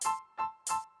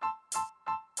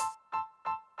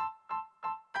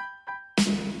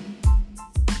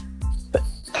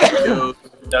Yo,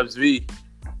 Dubs V.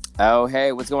 Oh,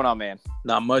 hey, what's going on, man?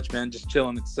 Not much, man. Just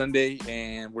chilling. It's Sunday,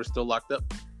 and we're still locked up.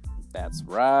 That's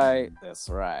right.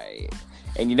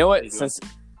 And you know what? Since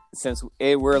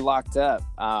we're locked up,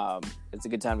 it's a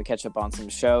good time to catch up on some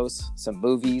shows, some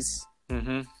movies.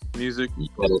 Mm-hmm. Music.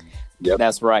 Yep.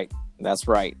 That's right. What's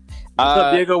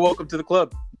up, Diego? Welcome to the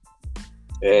club.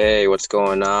 Hey, what's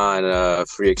going on?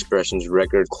 Free Expressions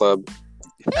Record Club.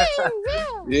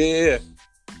 Yeah.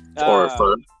 Or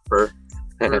Ferb.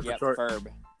 Yep, Ferb.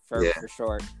 Ferb Yeah. for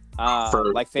short.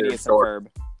 Ferb, Like Phineas for and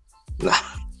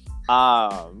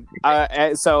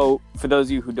Ferb. So for those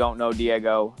of you who don't know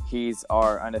Diego, he's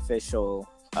our unofficial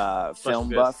film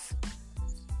buff.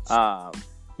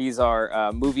 He's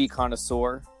our movie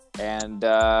connoisseur and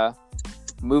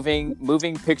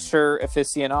moving picture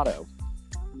aficionado.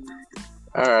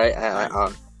 All right,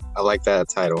 I like that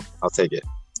title. I'll take it.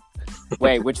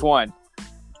 Wait, which one?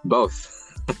 Both.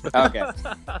 Okay.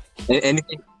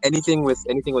 Anything with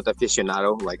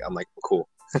aficionado, like I'm like cool.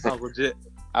 Oh, legit.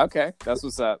 Okay, that's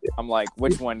what's up. I'm like,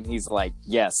 which one? He's like,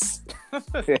 yes.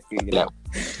 You know?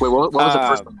 Wait, what was the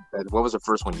first one you said? What was the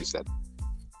first one you said?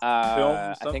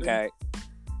 I think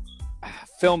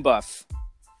film buff.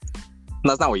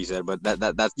 That's not what you said, but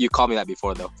that you called me that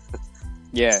before though.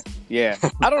 Yeah.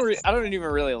 I don't even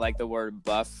really like the word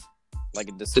buff, like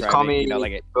it describes. Just call me,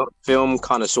 like it. Film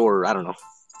connoisseur. I don't know.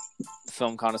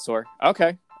 Film connoisseur.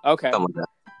 Okay. Something like that.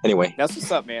 Anyway, that's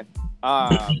what's up, man.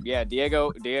 Yeah,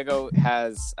 Diego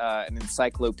has an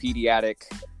encyclopedic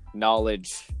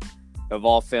knowledge of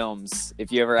all films.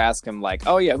 If you ever ask him, like,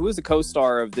 oh yeah, who is the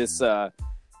co-star of this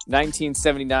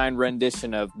 1979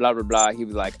 rendition of blah blah blah, he'd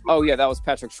be like, oh yeah, that was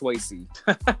Patrick Swayze.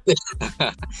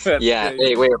 Yeah.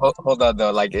 Hey, wait, hold on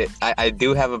though. Like, I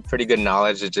do have a pretty good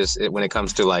knowledge. It just when it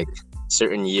comes to like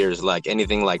certain years, like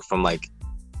anything like from like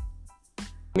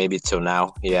maybe till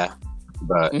now, yeah.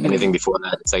 But anything before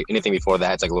that, it's like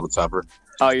a little tougher.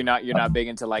 Oh, you're not big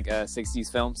into like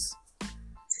 60s films?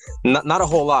 Not a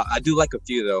whole lot. I do like a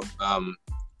few though.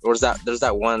 There's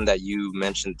that one that you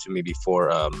mentioned to me before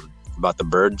about the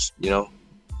birds, you know?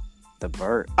 The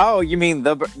bird. Oh, you mean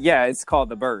yeah, it's called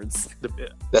The Birds.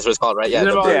 That's what it's called, right? Yeah. Isn't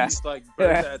it The about birds. these, like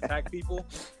birds that attack people?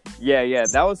 Yeah.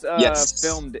 That was Yes.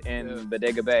 filmed in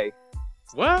Bodega Bay.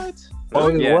 What? Oh,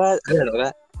 Yeah. what? I didn't know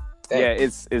that. Dang. Yeah,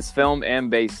 it's filmed and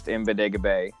based in Bodega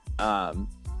Bay.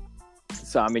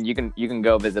 So I mean, you can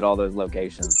go visit all those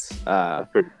locations.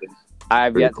 Pretty good.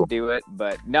 I've Pretty yet cool. to do it,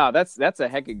 but no, that's a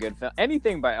heck of a good film.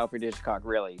 Anything by Alfred Hitchcock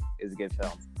really is a good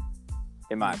film,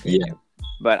 in my opinion. Yeah.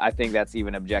 But I think that's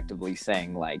even objectively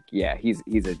saying, like, yeah, he's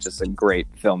just a great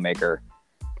filmmaker.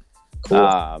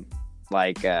 Cool.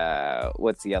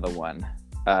 What's the other one?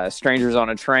 Strangers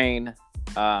on a Train,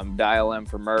 Dial M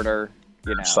for Murder.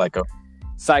 You know,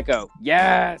 Psycho.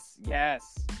 Yes,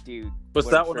 dude. What's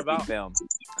what a that one trippy about? Film.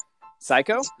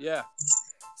 Psycho. Yeah.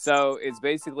 So it's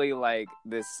basically like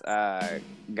this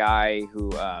guy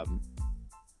who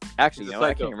actually, He's you a know, I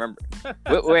psycho. can't remember.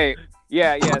 wait.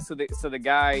 Yeah. So the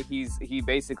guy, he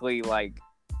basically like,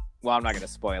 well, I'm not gonna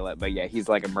spoil it, but yeah, he's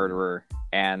like a murderer,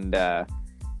 and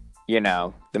you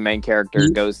know, the main character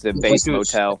goes to Bates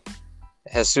Motel.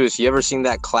 Jesus, you ever seen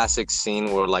that classic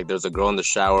scene where like there's a girl in the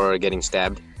shower getting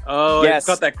stabbed? Oh, Yes. It's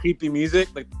got that creepy music,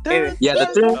 like Yeah, yeah.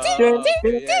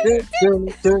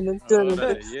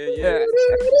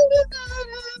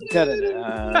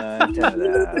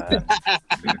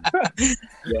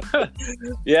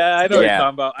 Yeah, I know what you're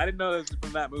talking about. I didn't know this was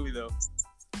from that movie though.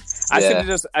 I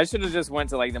should have just went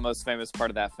to like the most famous part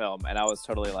of that film, and I was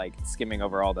totally like skimming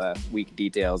over all the weak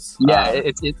details. Yeah,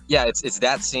 it's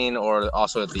that scene, or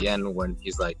also at the end when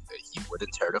he's like, he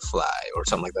wouldn't hurt a fly, or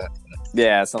something like that.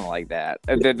 Yeah, something like that.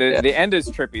 The end is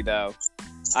trippy though.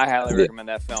 I highly recommend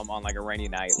that film on like a rainy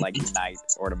night, like tonight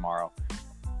or tomorrow.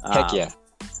 Heck yeah.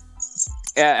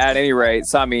 At any rate,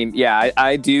 so I mean, yeah,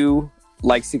 I do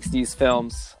like 60s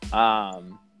films.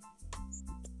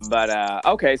 But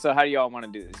okay, so how do y'all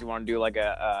want to do this? You want to do like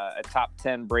a top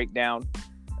 10 breakdown,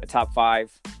 a top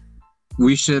 5?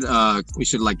 We should like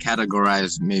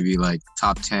categorize maybe like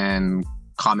top 10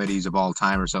 comedies of all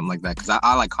time or something like that, because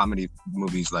I like comedy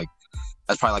movies. Like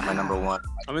that's probably like my number one.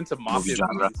 I'm into mafia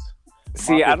genre. movies.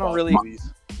 See, Mafia I don't boss really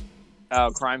movies.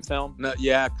 Crime film. No,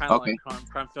 yeah, kind of Okay. like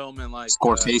crime film and like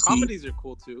Scorsese. comedies are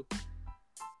cool too.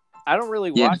 I don't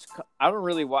really Yeah.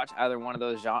 watch either one of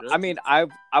those genres. Really? I mean,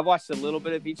 I've watched a little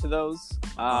bit of each of those.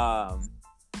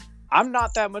 I'm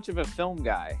not that much of a film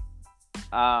guy.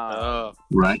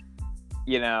 Right.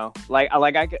 You know,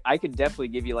 I could definitely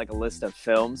give you like a list of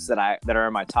films that are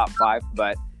in my top 5,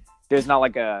 but there's not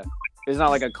like a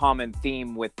common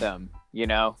theme with them, you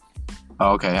know.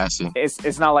 Oh, okay, I see.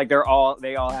 It's not like they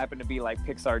all happen to be like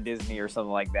Pixar, Disney, or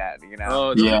something like that. You know?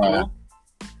 Oh, Yeah. cool.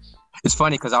 It's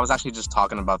funny because I was actually just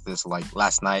talking about this like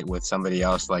last night with somebody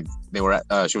else. Like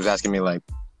she was asking me like,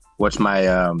 what's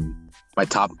my my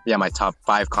top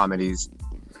 5 comedies,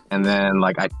 and then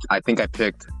like I think I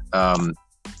picked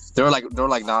there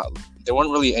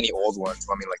weren't really any old ones.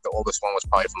 I mean, like the oldest one was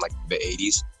probably from like the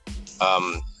 80s.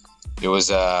 It was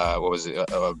what was it?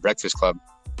 Breakfast Club,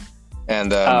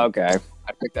 and okay.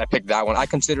 I picked that one. I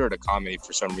consider it a comedy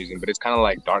for some reason, but it's kind of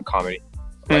like dark comedy,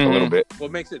 like a little bit.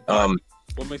 What makes it dark?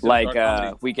 What makes it like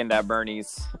dark Weekend at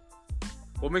Bernie's.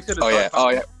 What makes it a dark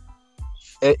comedy?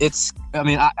 It's. I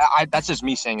mean, I that's just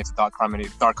me saying it's a dark comedy,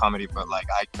 but like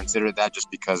I consider that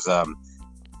just because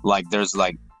like there's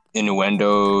like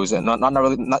innuendos and not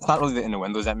really the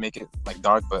innuendos that make it like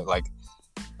dark, but like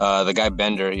the guy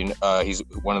Bender, he's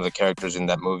one of the characters in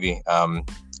that movie, and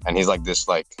he's like this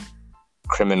like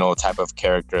criminal type of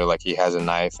character. Like he has a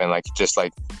knife, and like just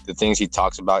like the things he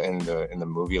talks about in the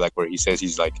movie, like where he says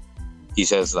like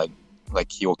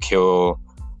he'll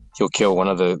kill one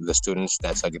of the students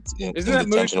that's like in that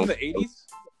detention. movie from the 80s?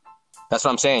 That's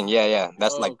what I'm saying. Yeah.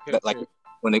 That's okay, like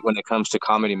when it comes to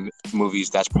comedy movies,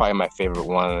 that's probably my favorite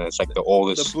one. It's like the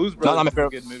oldest. The Blues Brothers is a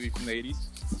good movie from the 80s.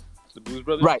 The Blues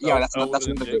Brothers? Right, yeah, that's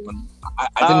another good one.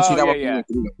 I didn't see that one. Yeah.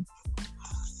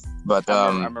 But I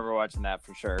remember watching that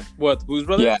for sure. What, the Blues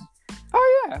Brothers? Yeah.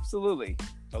 Oh yeah, absolutely.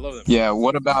 I love them. Yeah,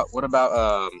 what about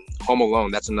Home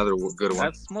Alone? That's another good one.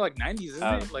 That's more like 90s, isn't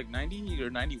it? Like 90 or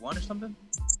 91 or something?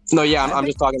 No, yeah, I'm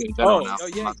just talking in general now. Oh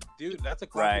yeah, dude, that's a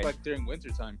classic like during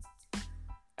wintertime.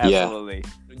 Absolutely.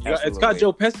 Yeah. It's got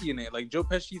Joe Pesci in it. Like Joe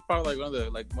Pesci's probably like one of the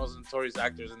like most notorious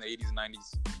actors in the 80s and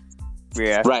 90s.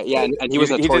 Yeah. Right. Yeah, and he was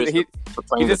notorious for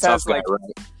playing the tough guy,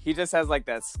 right? He just has like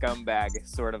that scumbag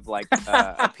sort of like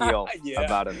appeal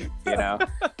about him, you know.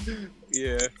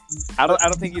 Yeah. I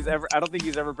don't think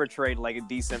he's ever portrayed like a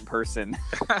decent person.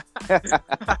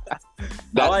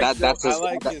 That's as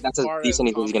decent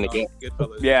as he's gonna get.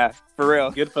 Goodfellas. Yeah, for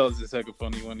real. Goodfellas is like a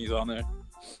funny when he's on there.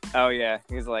 Oh yeah,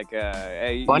 he's like,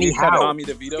 hey, funny how? Tommy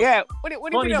DeVito. Yeah. What do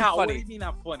you mean how? funny? What do you mean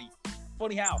not funny?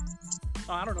 Funny how?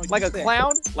 Oh, I don't know. Like a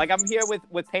clown? Like I'm here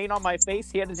with paint on my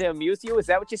face here to amuse you? Is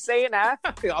that what you're saying, huh?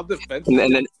 I'm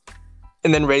defensive.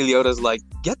 And then Ray Liotta's like,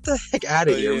 "Get the heck out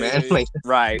of here, man!" Yeah. Like,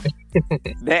 right.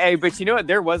 Hey, but you know what?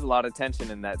 There was a lot of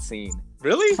tension in that scene.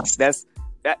 Really? That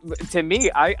to me,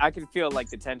 I can feel like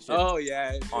the tension. Oh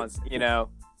yeah. On, you know.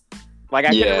 Like,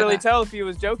 I couldn't really tell if he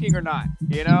was joking or not.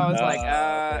 You know, I was like,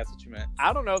 that's what you meant.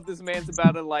 I don't know if this man's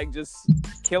about to, like, just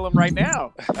kill him right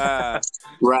now.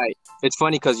 Right. It's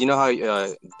funny because you know how,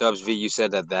 Dubs V, you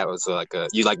said that was like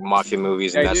you like mafia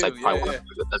movies, and that's probably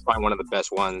one of the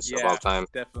best ones of all time.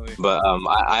 Definitely. But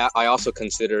I also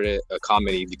consider it a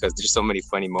comedy because there's so many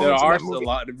funny moments in that movie. There are a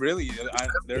lot. Really,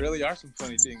 there really are some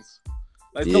funny things.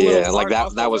 Like like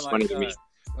that was funny to me.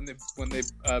 When they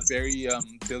bury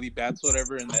Billy Bats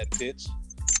whatever in that ditch,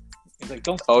 he's like,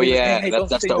 "Don't." Oh hey, yeah, hey,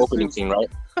 that's the opening scene, right?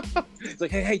 It's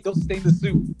like, hey, don't stain the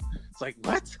soup. It's like,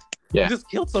 what? Yeah, you just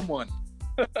killed someone.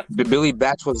 Billy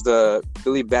Bats was the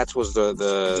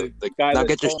guy. Now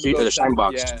get your street or the shine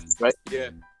box, right?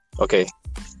 Yeah. Okay,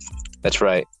 that's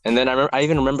right. And then I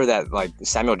even remember that like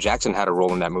Samuel Jackson had a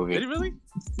role in that movie. Did he really?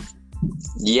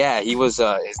 Yeah, he was.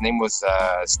 His name was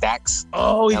Stax.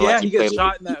 Oh and, yeah, he gets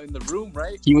shot in the room,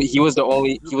 right? He was the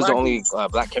only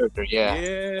black character. Yeah.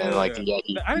 And like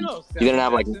I don't know. He didn't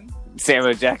have like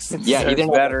Samuel Jackson. Yeah, he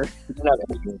didn't better. He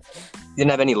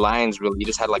didn't have any lines really. He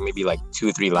just had like maybe like 2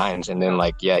 or 3 lines, and then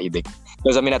like he did.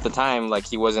 Because I mean, at the time, like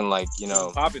he wasn't like he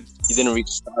didn't reach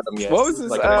stardom yet. What was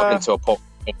his up until Pulp?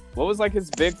 What was like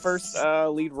his big first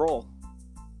lead role?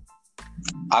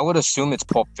 I would assume it's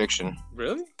Pulp Fiction.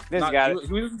 Really? He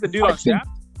was the dude on Shaft?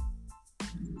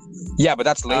 Yeah, but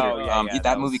that's later. Oh,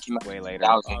 that movie came out way later.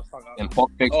 And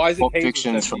Pulp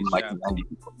Fiction's from like the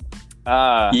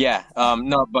 90s. Yeah.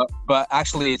 No, but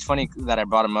actually, it's funny that I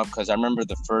brought him up because I remember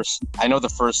the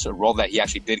first role that he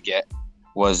actually did get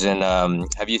was in.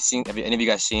 Have any of you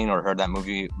guys seen or heard that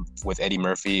movie with Eddie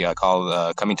Murphy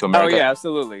called Coming to America? Oh yeah,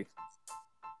 absolutely.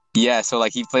 Yeah, so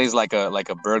like he plays like a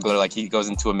burglar, like he goes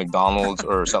into a McDonald's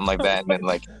or something like that, and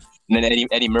then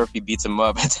Eddie Murphy beats him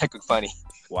up. It's like funny.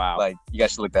 Wow. Like you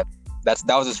guys should look that. That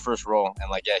was his first role, and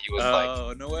like he was like.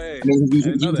 Oh no way! I mean,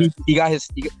 he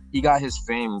got his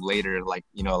fame later, like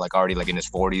like already like in his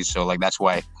 40s. So like that's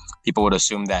why people would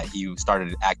assume that he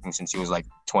started acting since he was like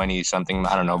 20 something.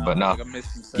 I don't know, but no,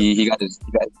 he got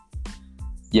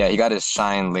his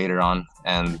shine later on,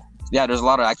 and yeah, there's a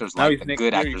lot of actors now like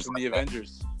good actors from like the that.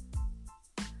 Avengers.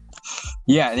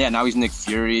 Yeah. Now he's Nick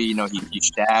Fury. You know,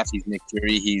 he's Shaft. He's Nick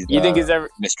Fury. He's You think he's ever?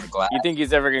 Mr. Glass. You think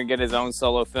he's ever gonna get his own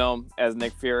solo film as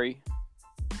Nick Fury?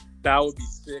 That would be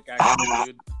sick, actually,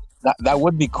 dude. That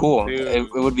would be cool. Dude.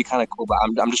 It would be kind of cool, but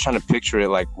I'm just trying to picture it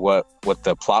like what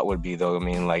the plot would be though. I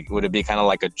mean, like, would it be kind of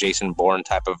like a Jason Bourne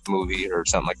type of movie or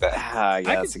something like that?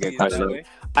 Yeah, that's a good question. question.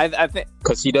 I think.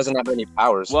 Because he doesn't have any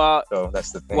powers. Well, so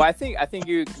that's the thing. Well, I think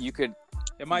you could.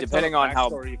 It might Depending tell on how-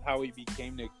 how he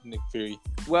became Nick Fury.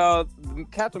 Well,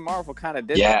 Captain Marvel kind of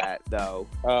did Yeah. that though,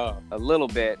 Oh, a little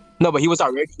bit. No, but he was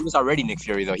already Nick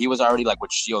Fury though. He was already like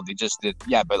with Shield. They just did,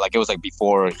 yeah, but like it was like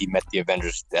before he met the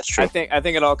Avengers. That's true. I think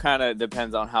it all kind of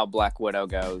depends on how Black Widow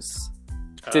goes.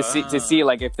 To see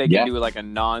like if they can Yeah. do like a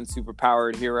non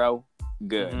superpowered hero,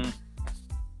 good. Mhm.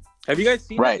 Have you guys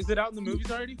seen Right. it? Is it out in the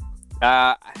movies already?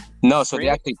 No, so they Really?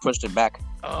 actually pushed it back.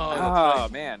 Oh, that's Oh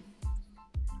right. man,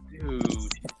 Dude.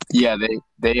 Yeah,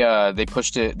 they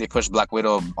pushed it. They pushed Black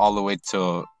Widow all the way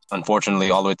till,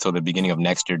 unfortunately, all the way till the beginning of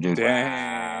next year, dude. Dang.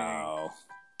 wow.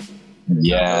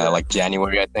 Yeah, like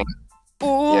January, I think.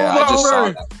 Ooh, Yeah, I just saw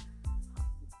bummer.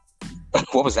 that.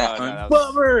 What was that? Oh, no, that was-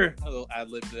 Bummer. A little ad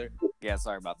lib there. yeah,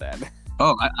 sorry about that.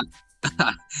 Oh,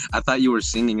 I thought you were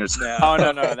singing or something. Nah.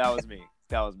 Oh no, that was me.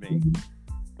 That was me.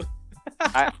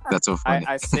 That's so funny.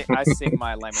 I sing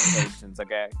my lamentations.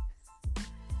 Okay.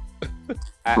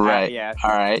 Right. Yeah. All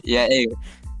right. Yeah. Hey.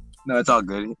 No, it's all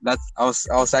good. I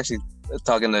was actually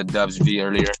talking to Dubs V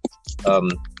earlier.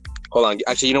 Hold on.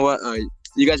 Actually, you know what?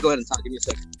 You guys go ahead and talk. Give me a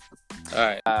second. All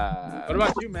right. What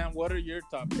about you, man? What are your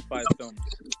top 5 films?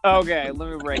 Okay, let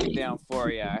me break it down for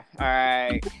you. All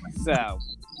right. So,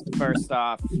 first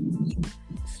off,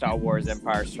 Star Wars: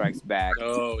 Empire Strikes Back.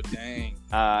 Oh, dang.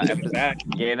 Back.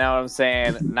 You know what I'm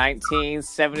saying?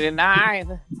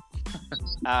 1979.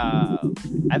 I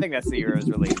think that's the year it was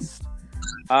released.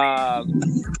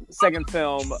 Second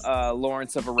film,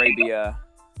 Lawrence of Arabia,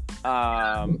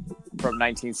 from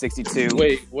 1962.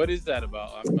 Wait, what is that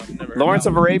about? I've never heard Lawrence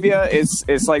of that. Arabia is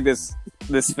like this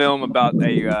film about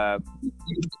a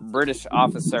British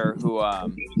officer who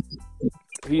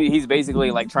he's basically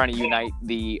like trying to unite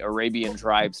the Arabian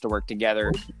tribes to work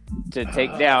together to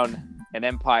take down an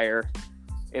empire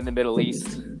in the Middle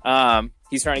East.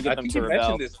 He's trying to get I them think to you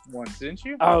rebel. mentioned this once, didn't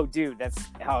you? Oh, dude,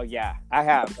 yeah, I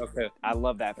have. Okay. I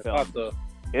love that I film. thought so.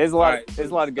 There's a lot. Alright,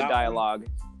 There's a lot of good that one. dialogue.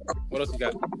 What else you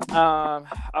got?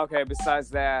 Okay.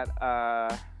 Besides that,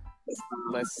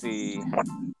 let's see.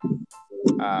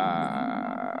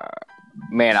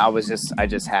 Man, I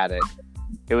just had it.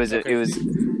 It was. Okay. It was.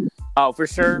 Oh, for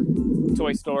sure.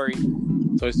 Toy Story.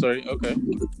 Toy Story. Okay.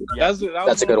 Yeah. That was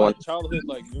That's a good of one. my childhood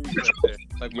like movies right there.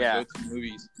 Like my Yeah. go-to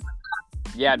movies.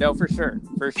 Yeah. No, for sure.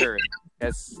 For sure.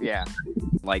 That's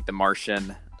like The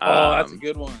Martian. Oh, that's a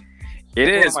good one. It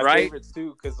It's is one of my right. favorites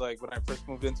too, because like when I first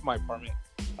moved into my apartment,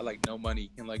 I like no money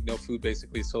and like no food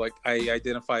basically. So like I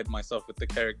identified myself with the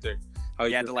character. How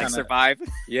You had just to like kinda- survive.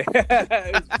 Yeah,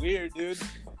 it was weird, dude.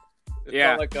 It Yeah.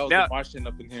 felt like I was No. a Martian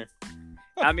up in here.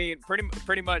 I mean,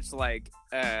 pretty much like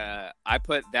I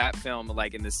put that film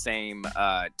like in the same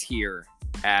tier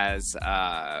as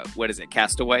what is it,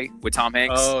 Castaway with Tom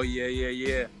Hanks. Oh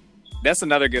yeah. That's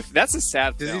another good. That's a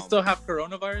sad Does film. he still have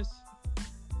coronavirus?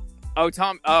 Oh,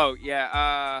 Tom. Oh,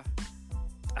 yeah.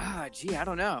 Gee, I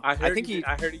don't know. I heard think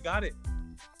I heard he got it.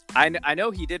 I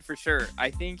know he did for sure. I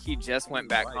think he just went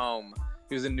back Right. home.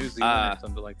 He was in New Zealand or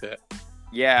something like that.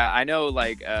 Yeah, I know.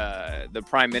 Like the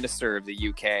Prime Minister of the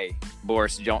UK,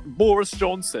 Boris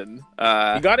Johnson.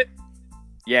 He got it.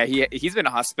 Yeah, he's been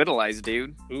hospitalized,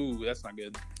 dude. Ooh, that's not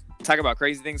good. Talk about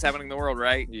crazy things happening in the world,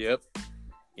 right? Yep.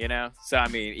 You know. So I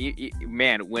mean,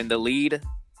 man, when the lead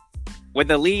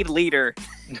leader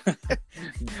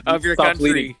of your Stop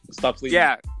country. leading. Stop leading.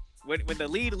 Yeah, when the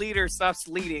lead leader stops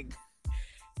leading,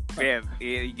 man,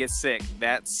 he gets sick.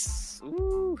 That's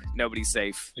nobody's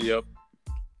safe. Yep.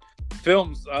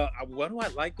 Films. What do I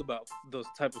like about those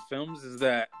type of films is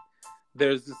that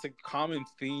there's this common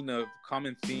theme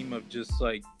of just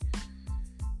like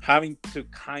having to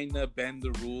kind of bend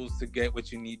the rules to get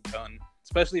what you need done.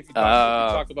 Especially if you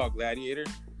talk about Gladiator,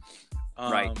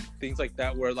 Right. Things like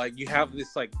that, where like you have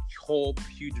this like whole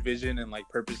huge vision and like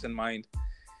purpose in mind,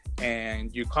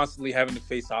 and you're constantly having to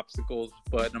face obstacles,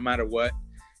 but no matter what,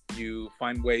 you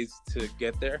find ways to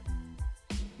get there.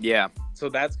 Yeah,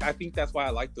 So I think that's why I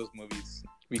like those movies,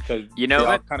 because You know they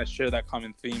all what? kind of share that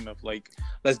common theme of like,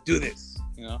 let's do this,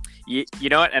 you know? you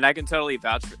know what? And I can totally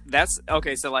vouch for that's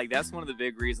okay. So like that's one of the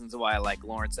big reasons why I like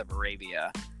Lawrence of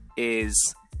Arabia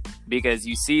is because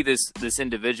you see this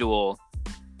individual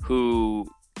who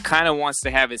kind of wants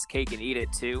to have his cake and eat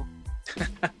it too.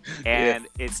 And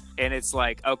it's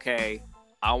like, okay,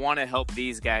 I want to help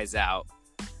these guys out,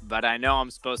 but I know I'm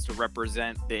supposed to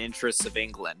represent the interests of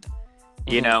England,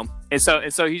 you know? And so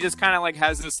he just kind of like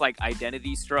has this like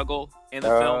identity struggle in the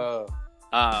film.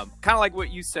 Kind of like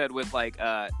what you said with like,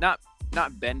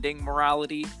 not bending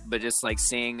morality, but just like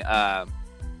seeing,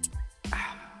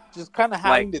 just kind of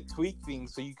having to tweak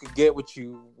things so you could get what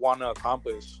you want to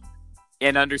accomplish.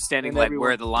 And understanding like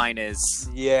where the line is.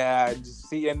 Yeah, and just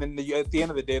see, and then at the end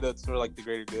of the day, that's sort of like the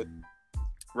greater good.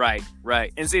 Right.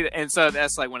 And so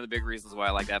that's like one of the big reasons why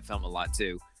I like that film a lot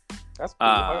too. That's cool.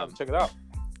 I have to check it out.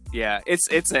 Yeah,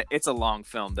 it's a long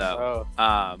film though.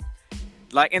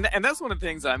 Like and that's one of the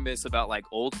things I miss about like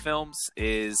old films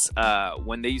is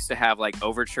when they used to have like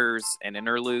overtures and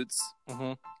interludes.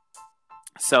 Mm-hmm.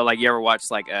 So like you ever watch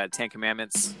like Ten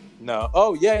Commandments? No.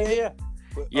 Oh yeah.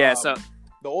 Yeah. So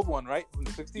the old one, right, from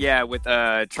the 60s. Yeah, with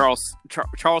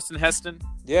Charleston Heston.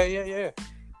 Yeah.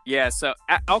 Yeah. So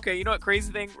okay, you know what?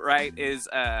 Crazy thing, right? Is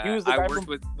he was the guy from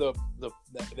with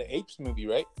the Apes movie,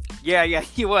 right? Yeah,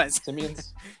 he was.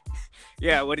 Simians.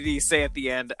 Yeah. What did he say at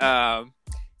the end?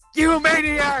 You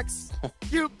maniacs!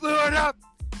 You blew it up!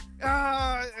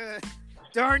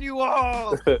 Darn you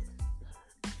all!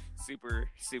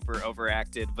 Super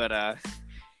overacted, but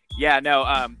yeah,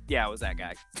 it was that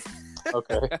guy.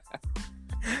 Okay.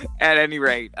 At any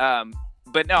rate,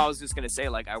 but no, I was just gonna say,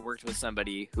 like, I worked with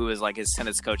somebody who was like his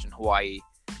tennis coach in Hawaii,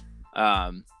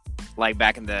 like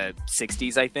back in the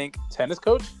 '60s, I think. Tennis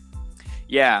coach?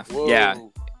 Yeah. Whoa. Yeah.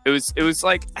 It was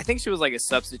like, I think she was like a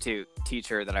substitute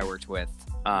teacher that I worked with.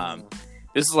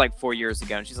 This is like 4 years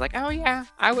ago, and she's like, "Oh yeah,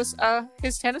 I was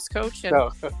his tennis coach, and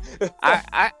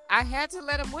I had to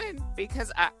let him win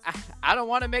because I don't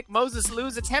want to make Moses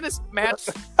lose a tennis match."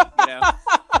 You know,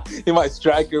 he might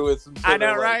strike her with some sort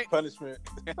of, right? Punishment.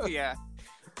 Yeah,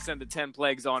 send the 10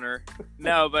 plagues on her.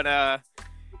 No, but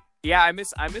yeah, I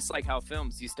miss like how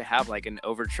films used to have like an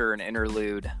overture and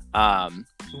interlude.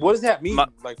 What does that mean?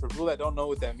 Like for people that don't know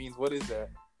what that means, what is that?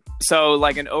 So,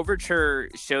 like, an overture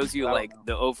shows you, like,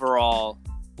 the overall,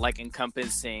 like,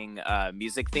 encompassing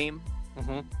music theme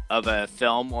of a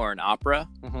film or an opera.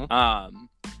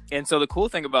 And so the cool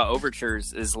thing about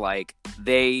overtures is, like,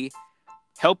 they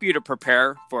help you to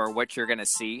prepare for what you're going to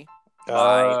see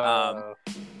by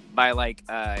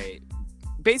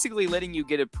basically letting you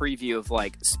get a preview of,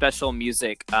 like, special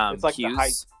music it's like cues. The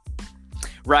hype.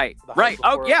 Right. The hype right.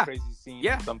 Oh, yeah. Crazy scene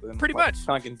yeah. Or something. Pretty like, much.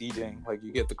 Kind of like in DJing. Like,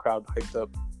 you get the crowd hyped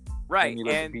up. Right, and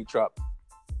the beat drop.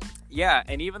 Yeah,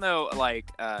 and even though like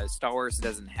Star Wars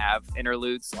doesn't have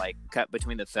interludes like cut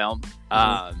between the film,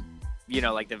 you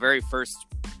know, like the very first,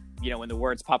 you know, when the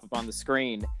words pop up on the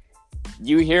screen,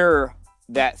 you hear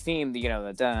that theme, you know,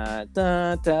 the da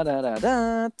da da da da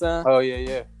da da. Oh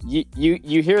yeah.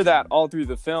 You hear that all through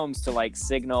the films to like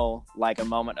signal like a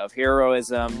moment of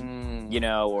heroism, you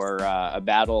know, or a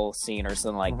battle scene or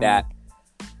something like that.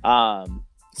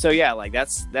 So yeah, like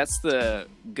that's the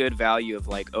good value of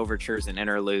like overtures and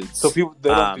interludes. So people they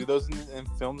don't do those in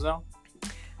films now?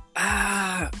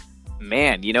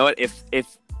 Man, you know what?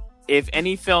 If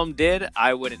any film did,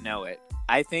 I wouldn't know it.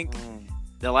 I think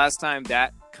the last time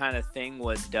that kind of thing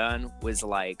was done was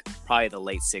like probably the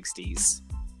late 60s.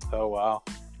 Oh wow.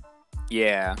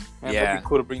 Yeah. Man, that'd be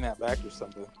cool to bring that back or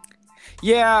something.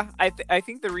 Yeah, I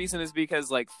think the reason is because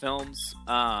like films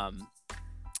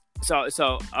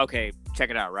So okay, check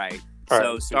it out, right?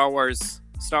 So Star Wars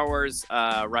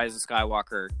Rise of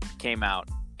Skywalker came out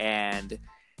and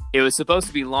it was supposed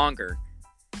to be longer.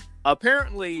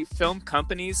 Apparently film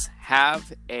companies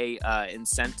have a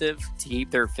incentive to keep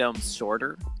their films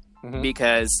shorter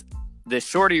because the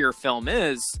shorter your film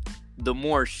is, the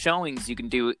more showings you can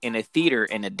do in a theater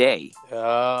in a day.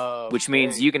 Which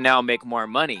means you can now make more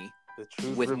money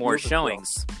with more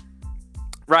showings.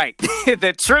 Right.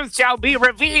 The truth shall be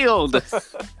revealed. For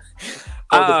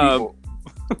the people.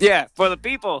 Yeah, for the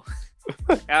people.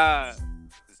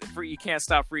 You can't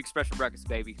stop free expression records,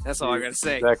 baby. That's all I gotta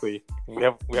say. Exactly. We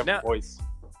have a voice.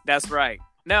 That's right.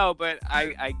 No, but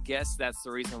I guess that's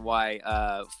the reason why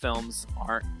films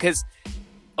aren't, because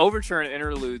overture and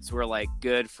interludes were like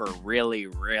good for really,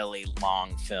 really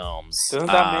long films. Doesn't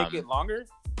that make it longer?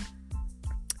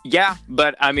 Yeah,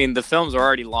 but I mean the films are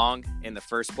already long in the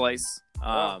first place.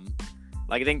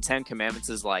 Like I think 10 Commandments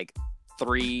is like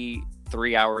 3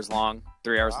 hours long,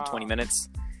 3 hours and 20 minutes.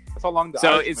 That's how long The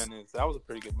Irishman is. That was a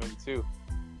pretty good movie too.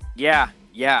 Yeah.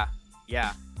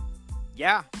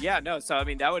 No, so I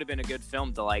mean that would have been a good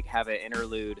film to like have an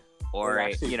interlude or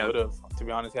to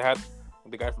be honest, it had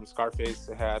the guy from Scarface.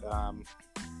 It had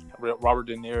Robert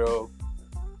De Niro,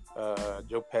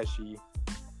 Joe Pesci,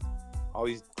 all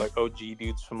these like OG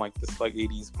dudes from like this like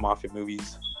 80s mafia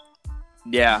movies.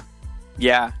 Yeah.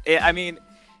 I mean,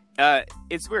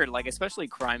 It's weird, like especially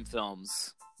crime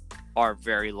films are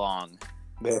very long.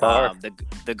 They are.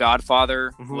 The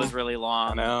Godfather Mhm. was really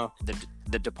long. I know.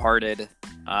 The Departed,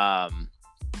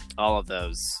 all of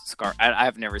those. I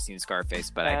have never seen Scarface,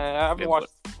 but I haven't watched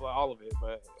all of it,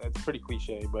 but it's pretty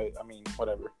cliche. But I mean,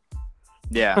 whatever.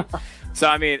 yeah. So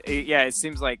I mean, yeah, it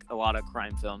seems like a lot of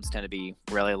crime films tend to be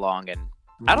really long, and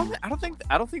I don't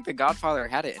think The Godfather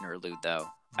had an interlude though.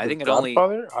 I think it only.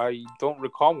 Godfather? I don't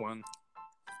recall one.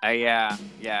 Yeah.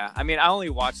 I mean, I only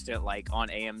watched it like on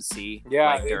AMC.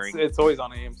 Yeah, like, during it's always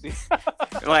on AMC.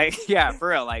 like yeah, for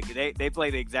real. Like they play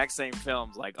the exact same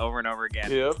films like over and over again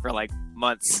Yep. for like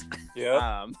months.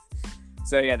 Yeah.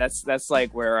 So yeah, that's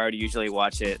like where I would usually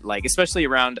watch it. Like especially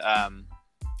around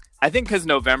I think because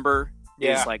November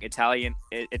is like Italian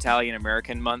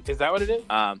American month. Is that what it is?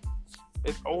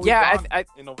 It's always on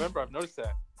in November. I've noticed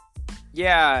that.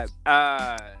 Yeah.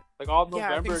 Like all Yeah, I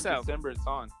November think and so. December, it's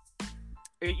on.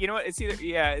 You know what? It's either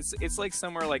it's like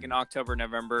somewhere like in October,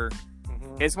 November.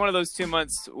 Mhm. It's one of those 2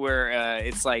 months where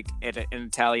it's like an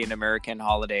Italian American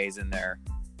holidays in there.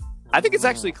 I think it's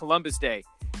actually Columbus Day.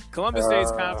 Columbus Day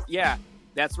is kind of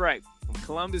that's right.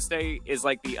 Columbus Day is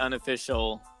like the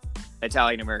unofficial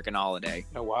Italian American holiday.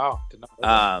 Oh wow! Did not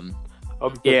know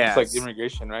that. Because yeah. it's like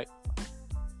immigration, right?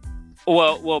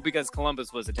 Well, because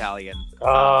Columbus was Italian.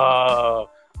 Oh,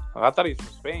 I thought he was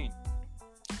from Spain.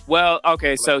 Well,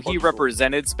 okay, so he Portugal.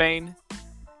 represented Spain.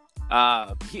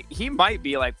 He might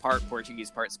be like part Portuguese,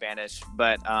 part Spanish,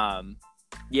 but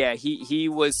yeah, he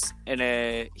was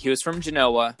from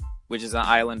Genoa, which is an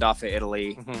island off of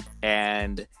Italy, Mhm.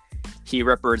 and he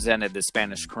represented the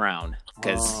Spanish crown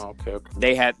because okay.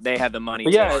 they had the money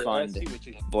But yeah, to I fund see what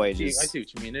you voyages. I see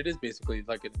what you mean. It is basically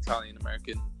like an Italian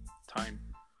American time.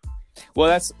 Well,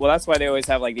 that's why they always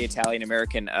have like the Italian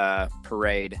American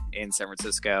parade in San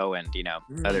Francisco and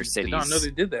other cities. I don't know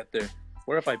they did that there.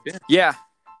 Where have I been? Yeah,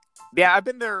 I've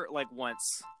been there like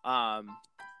once. I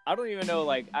don't even know.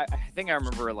 Like, I think I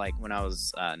remember like when I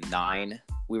was 9,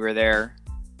 we were there.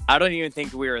 I don't even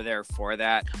think we were there for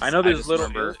that. I know there's just little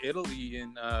remember- Italy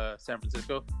in San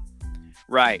Francisco.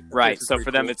 Right. place is So pretty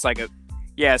for them, cool.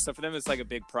 it's like a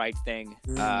big pride thing.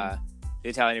 The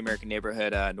Italian American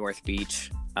neighborhood, North Beach.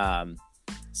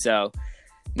 So,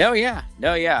 no, yeah.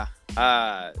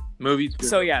 Movies.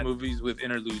 So, yeah. Movies with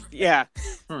interludes. Yeah.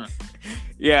 Huh.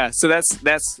 Yeah, so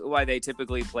that's why they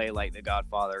typically play like The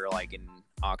Godfather like in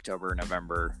October,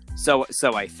 November. So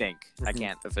I think. I Mhm.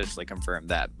 can't officially confirm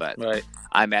that, but Right.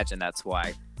 I imagine that's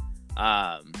why.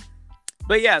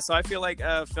 But yeah, so I feel like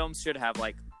films should have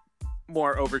like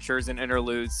more overtures and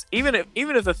interludes. Even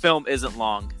if the film isn't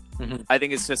long, Mhm. I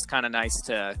think it's just kind of nice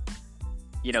to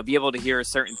be able to hear a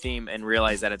certain theme and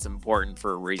realize that it's important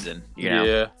for a reason.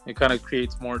 Yeah, it kind of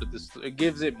creates more to this. It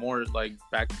gives it more like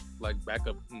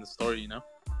backup in the story.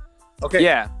 Okay.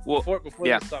 Yeah. Well, Before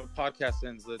yeah. this podcast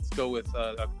ends, let's go with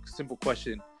a simple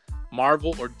question: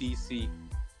 Marvel or DC?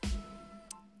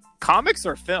 comics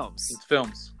or films? It's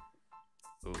films.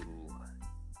 Ooh.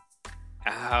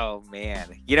 Oh man.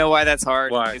 You know why that's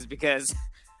hard? Why? Is because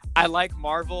I like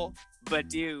Marvel, but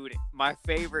dude, my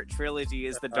favorite trilogy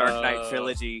is the Dark Knight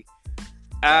trilogy.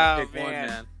 Oh Pick man. one,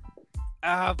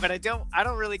 man. But I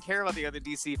don't really care about the other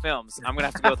DC films. I'm gonna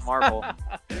have to go with Marvel.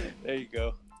 There you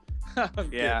go.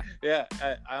 Yeah. Yeah.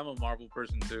 I'm a Marvel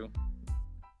person too.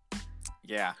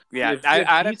 Yeah. If I'd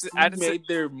have DC to. I'd made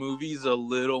their movies a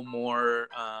little more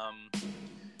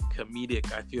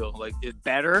comedic. I feel like it.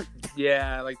 better.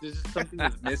 Yeah, like there's just something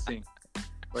that's missing.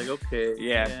 Like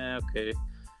Yeah. okay.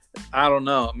 I don't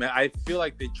know, man. I feel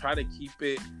like they try to keep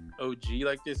it OG,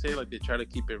 like they say, like they try to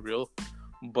keep it real,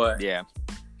 but Yeah.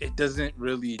 it doesn't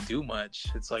really do much.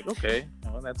 It's like, okay,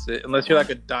 well, that's it. Unless you're like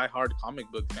a diehard comic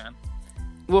book fan.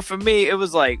 Well, for me, it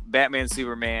was like Batman,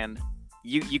 Superman.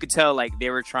 You could tell like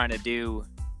they were trying to do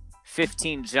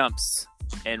 15 jumps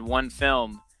in one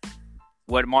film.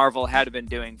 What Marvel had been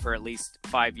doing for at least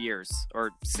 5 years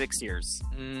or 6 years,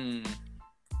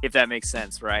 if that makes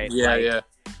sense, right? Yeah, Like, yeah.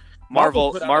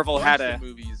 Marvel put out had bunch a of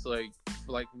movies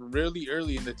like really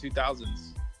early in the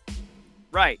 2000s.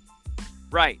 right,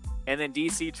 and then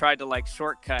DC tried to like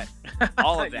shortcut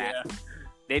all of that. Yeah.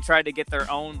 They tried to get their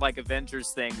own like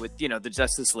Avengers thing with the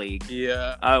Justice League,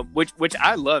 Yeah. which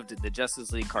I loved the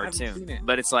Justice League haven't seen cartoon, it.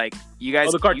 but it's like you guys.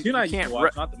 Oh, the cartoon you I used can't to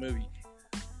watch, not the movie.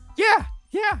 Yeah.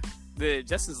 The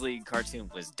Justice League cartoon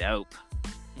was dope.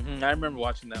 I remember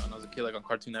watching that when I was a kid, like on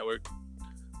Cartoon Network.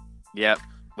 Yep,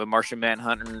 with Martian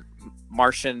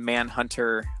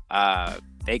Manhunter,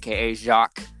 aka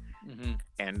Jacques,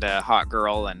 and Hot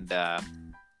Girl, and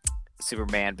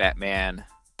Superman, Batman,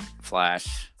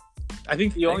 Flash. I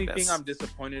think the I only think thing that's- I'm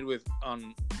disappointed with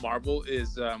on Marvel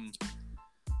is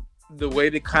the way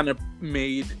they kind of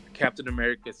made Captain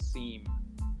America seem.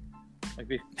 Like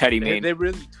How do you mean? They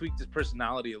really tweaked his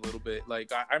personality a little bit.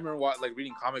 Like I remember like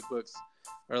reading comic books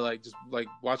or like just like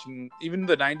watching even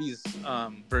the '90s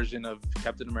version of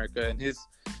Captain America, and his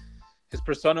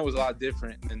persona was a lot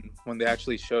different than when they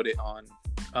actually showed it on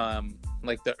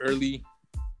like the early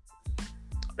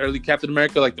Captain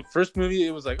America. Like the first movie,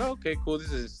 it was like, oh, okay, cool.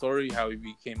 This is his story, how he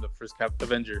became the first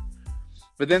Avenger.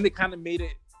 But then they kind of made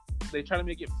it. They tried to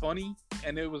make it funny,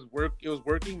 and it was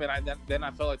working. But then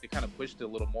I felt like they kind of pushed it a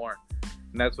little more,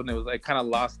 and that's when it was like kind of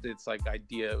lost its like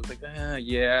idea. It was like,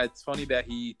 yeah, it's funny that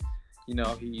he, you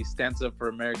know, he stands up for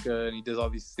America and he does all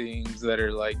these things that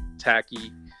are like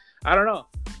tacky. I don't know.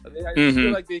 I just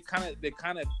feel like they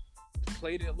kind of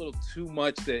played it a little too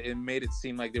much, that it made it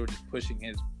seem like they were just pushing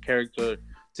his character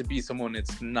to be someone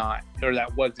it's not, or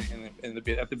that wasn't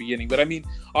at the beginning. But I mean,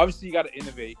 obviously you got to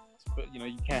innovate, but you know,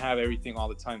 you can't have everything all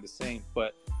the time the same.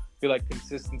 But I feel like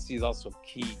consistency is also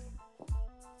key.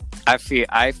 I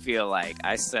feel like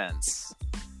I sense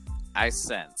a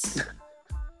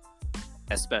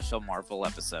special Marvel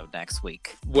episode next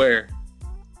week. Where?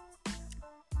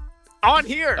 On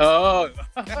here. Oh,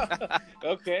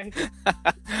 okay.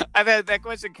 I've had that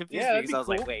question confused me because I was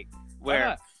cool. like, wait,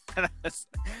 where? All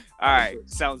right,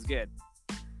 sounds good.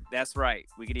 That's right.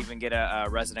 We could even get a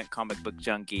resident comic book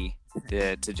junkie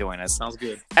to join us. Sounds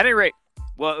good. At any rate,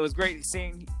 well, it was great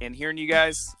seeing and hearing you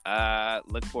guys.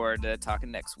 Look forward to talking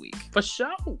next week. For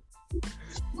sure.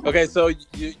 Okay, so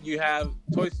you have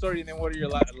Toy Story, and then what are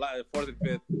your fourth and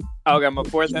fifth? Okay, my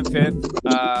fourth and fifth.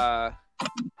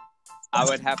 I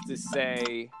would have to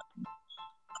say,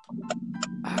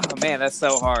 oh man, that's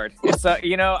so hard. It's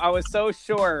you know, I was so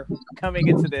sure coming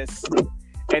into this,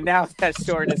 and now that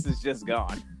sureness is just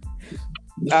gone.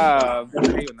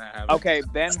 Okay,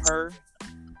 Ben-Hur.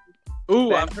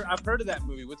 Ooh, I've heard of that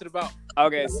movie. What's it about?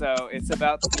 Okay, so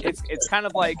it's kind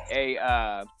of like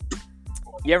a.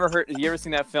 You ever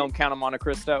seen that film Count of Monte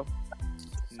Cristo?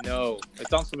 No, it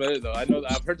sounds familiar though. I know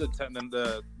I've heard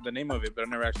the name of it, but I've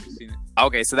never actually seen it.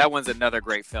 Okay, so that one's another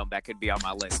great film that could be on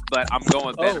my list. But I'm going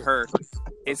with Ben-Hur.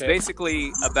 It's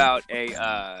basically about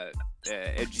a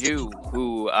Jew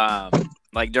who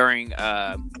like during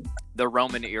the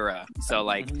Roman era. So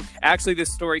like actually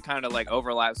this story kind of like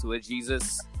overlaps with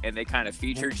Jesus, and they kind of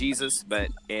feature Jesus, but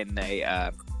in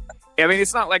a I mean,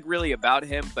 it's not like really about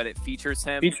him, but it features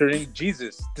him. Featuring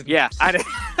Jesus. Yeah.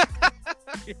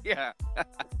 Yeah.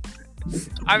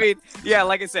 I mean, yeah,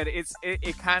 like I said,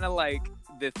 it kind of like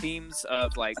the themes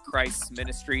of like Christ's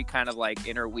ministry kind of like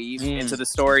interweave into the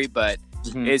story, but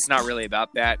it's not really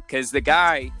about that, because the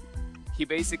guy, he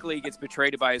basically gets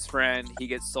betrayed by his friend, he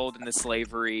gets sold into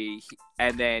slavery,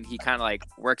 and then he kind of like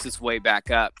works his way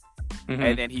back up,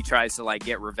 and then he tries to like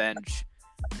get revenge.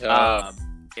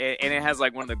 And it has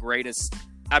like one of the greatest,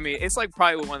 I mean, it's like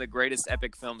probably one of the greatest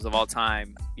epic films of all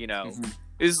time, you know.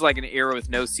 This is like an era with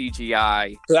no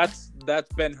CGI. So that's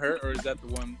Ben-Hur, or is that the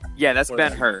one? Yeah, that's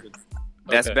Ben-Hur. Okay.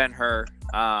 That's Ben-Hur.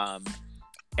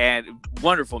 And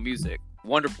wonderful music,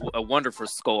 a wonderful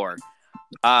score.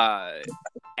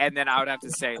 And then I would have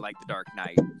to say like The Dark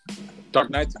Knight.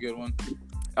 Dark Knight's a good one.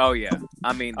 Oh yeah,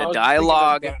 I mean the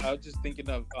dialogue. I was just thinking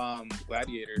of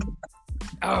Gladiator.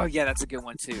 Oh yeah, that's a good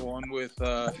one too. The one with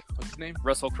what's his name?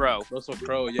 Russell Crowe. Russell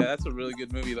Crowe. Yeah, that's a really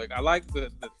good movie. Like I like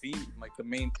the theme, like the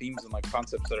main themes and like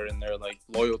concepts that are in there, like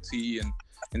loyalty and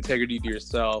integrity to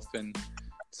yourself, and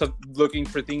looking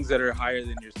for things that are higher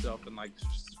than yourself, and like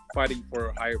fighting for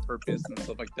a higher purpose and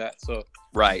stuff like that. So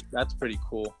right, that's pretty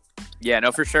cool. Yeah,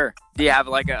 no, for sure. Do you have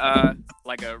like a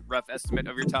rough estimate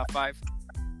of your top 5?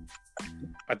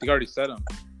 I think I already said them.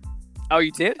 Oh,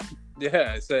 you did?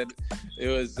 Yeah, I said it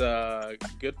was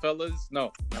Goodfellas.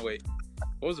 No, wait.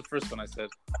 What was the first one I said?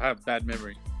 I have bad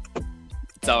memory.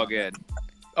 It's all good.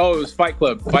 Oh, it was Fight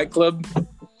Club. Fight Club.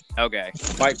 Okay.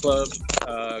 Fight Club.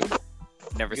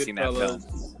 Never seen that film.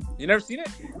 You never seen it?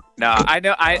 No, I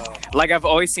know. I've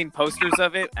always seen posters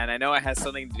of it, and I know it has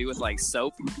something to do with like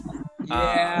soap.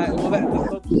 Yeah, well, the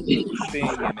soap thing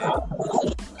in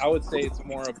it. I would say it's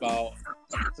more about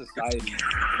society.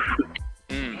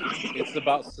 It's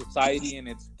about society, and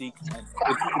it's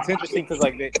interesting because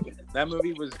like that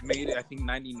movie was made, I think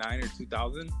 99 or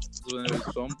 2000 when it was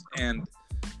filmed, and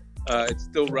it's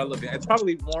still relevant. It's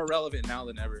probably more relevant now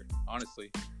than ever, honestly.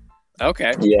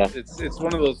 Okay. Yeah. It's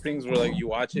one of those things where like you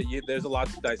watch it, there's a lot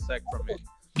to dissect from it,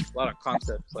 a lot of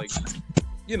concepts, like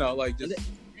you know, like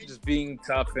just being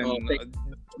tough and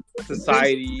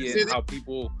society and how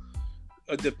people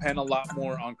depend a lot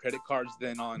more on credit cards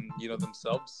than on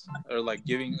themselves, or like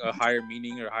giving a higher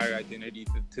meaning or higher identity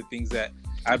to things that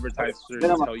advertisers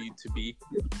tell you to be.